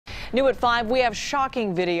New at 5, we have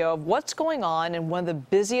shocking video of what's going on in one of the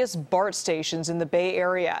busiest BART stations in the Bay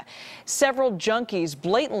Area. Several junkies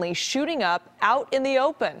blatantly shooting up out in the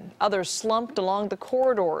open, others slumped along the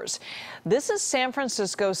corridors. This is San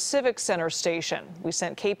Francisco's Civic Center station. We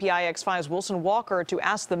sent KPIX 5's Wilson Walker to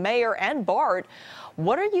ask the mayor and BART,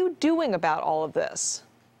 what are you doing about all of this?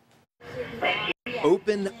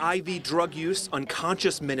 Open IV drug use,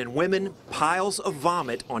 unconscious men and women, piles of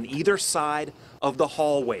vomit on either side of the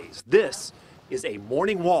hallways. This is a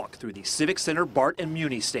morning walk through the Civic Center BART and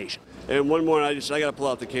Muni station. And one morning I got to pull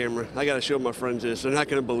out the camera. I got to show my friends this. They're not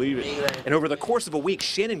going to believe it. And over the course of a week,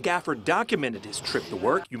 Shannon Gafford documented his trip to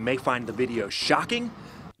work. You may find the video shocking.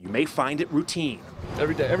 You may find it routine.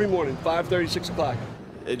 Every day, every morning, 5:30, 6 o'clock.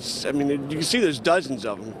 I mean, you can see there's dozens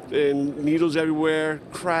of them, and needles everywhere,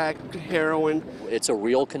 crack, heroin. It's a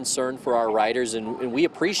real concern for our riders, and we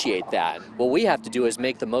appreciate that. What we have to do is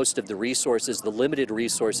make the most of the resources, the limited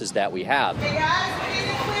resources that we have. Hey guys, we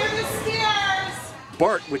need to clear the stairs!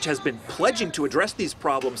 BART, which has been pledging to address these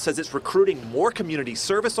problems, says it's recruiting more community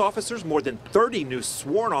service officers, more than 30 new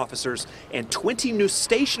sworn officers, and 20 new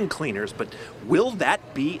station cleaners. But will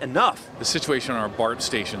that be enough? The situation on our BART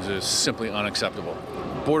stations is simply unacceptable.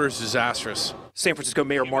 Border's disastrous. San Francisco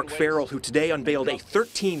Mayor Mark Farrell, who today unveiled a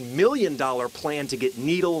 $13 million plan to get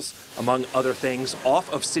needles, among other things,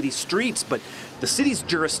 off of city streets. But the city's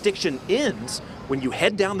jurisdiction ends when you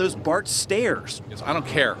head down those BART stairs. I don't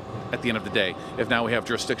care at the end of the day if now we have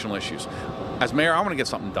jurisdictional issues. As mayor, I want to get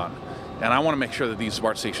something done, and I want to make sure that these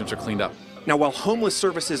BART stations are cleaned up. Now, while homeless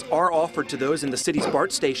services are offered to those in the city's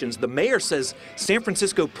BART stations, the mayor says San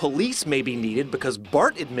Francisco police may be needed because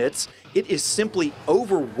BART admits it is simply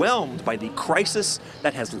overwhelmed by the crisis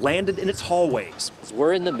that has landed in its hallways.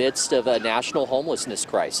 We're in the midst of a national homelessness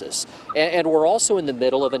crisis, and we're also in the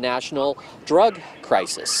middle of a national drug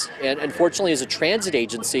crisis. And unfortunately, as a transit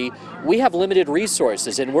agency, we have limited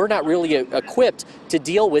resources, and we're not really equipped to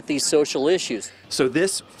deal with these social issues. So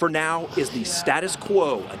this, for now, is the status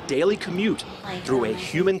quo, a daily commute through a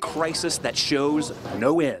human crisis that shows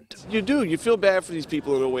no end. You do. You feel bad for these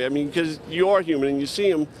people in a way. I mean, because you are human and you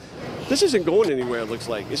see them. This isn't going anywhere, it looks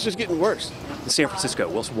like. It's just getting worse. In San Francisco,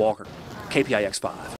 Wilson Walker, KPIX 5.